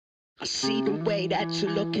I see the way that you're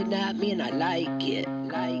looking at me and I like it,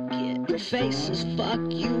 Your face is fuck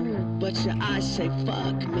you, but your eyes say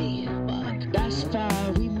fuck me. That's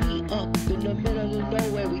fine, we meet up in the middle of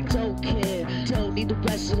nowhere, we don't care. Don't need the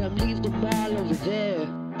rest of them, leave them all over there.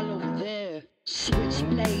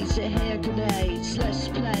 Switchblades and hand grenades, let's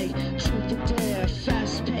play truth or dare.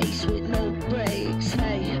 Fast pace with no brakes.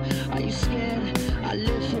 Hey, are you scared? I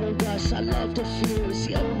live for the rush, I love the fear. It's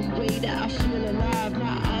the only way that I feel alive.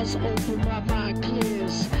 My eyes open, my mind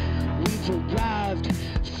clears. We've arrived,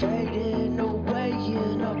 fading away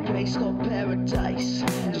in a place called paradise.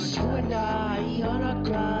 Just you and I on our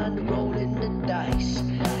grind, rolling the dice.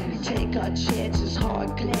 We take our chances,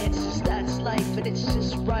 hard glances, that's life and it's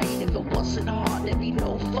just right. If it wasn't hard, there'd be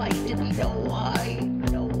no fight, there'd be no why.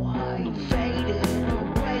 Fading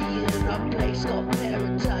away in a place called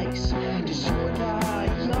paradise. Just you and I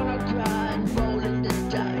on our grind, rolling the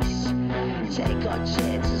dice. We take our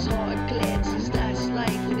chances, hard glances, that's life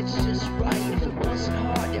and it's just right. If it wasn't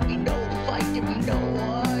hard, there'd be no fight, there'd be no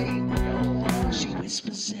why. She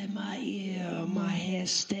whispers in my ear, my hair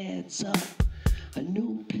stands up. A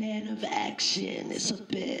new plan of action is a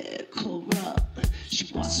bit corrupt.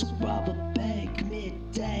 She wants to rob a bank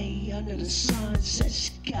midday under the sun. Says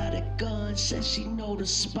she got a gun, says she know the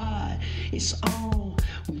spot. It's on,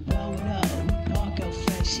 we roll up, we park out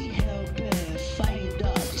front. She hell bent, fired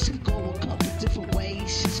up. This could go a couple different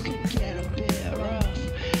ways, she could get a bit rough.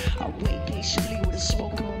 I wait patiently with a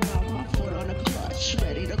smoke on my foot on the clutch,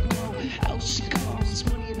 ready to go. Out she comes,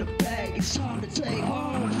 money in the bag, it's hard to take off.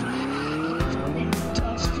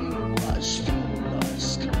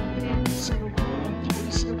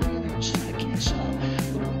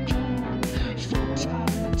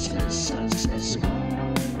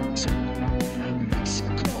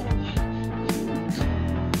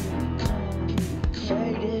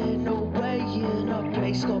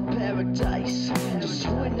 Paradise. Just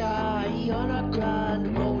you and I on our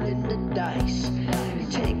grind, rolling the dice. We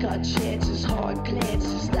take our chances, hard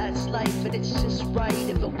glances, that's life and it's just right.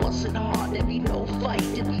 If it wasn't hard, there'd be no fight,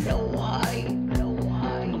 there'd be no why.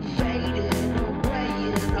 Fading away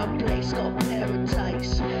in a place called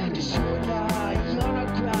paradise. Just you and I on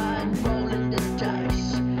our grind, rolling the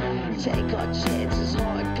dice. We take our chances,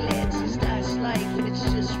 hard glances, that's life and it's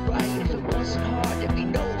just right. If it wasn't hard, there'd be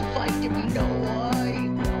no fight, there'd be no why.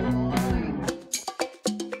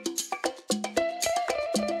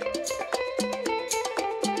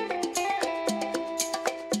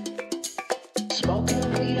 Smoking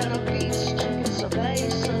weed on a beach, drinking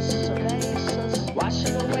cervezas,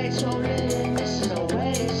 washing away, rolling, this is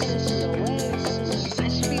oasis. She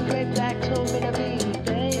said she'd be right back, told me to be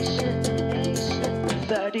patient.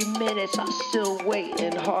 30 minutes, I'm still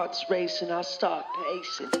waiting, heart's racing, I start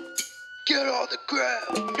pacing. Get on the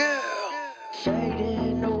ground now.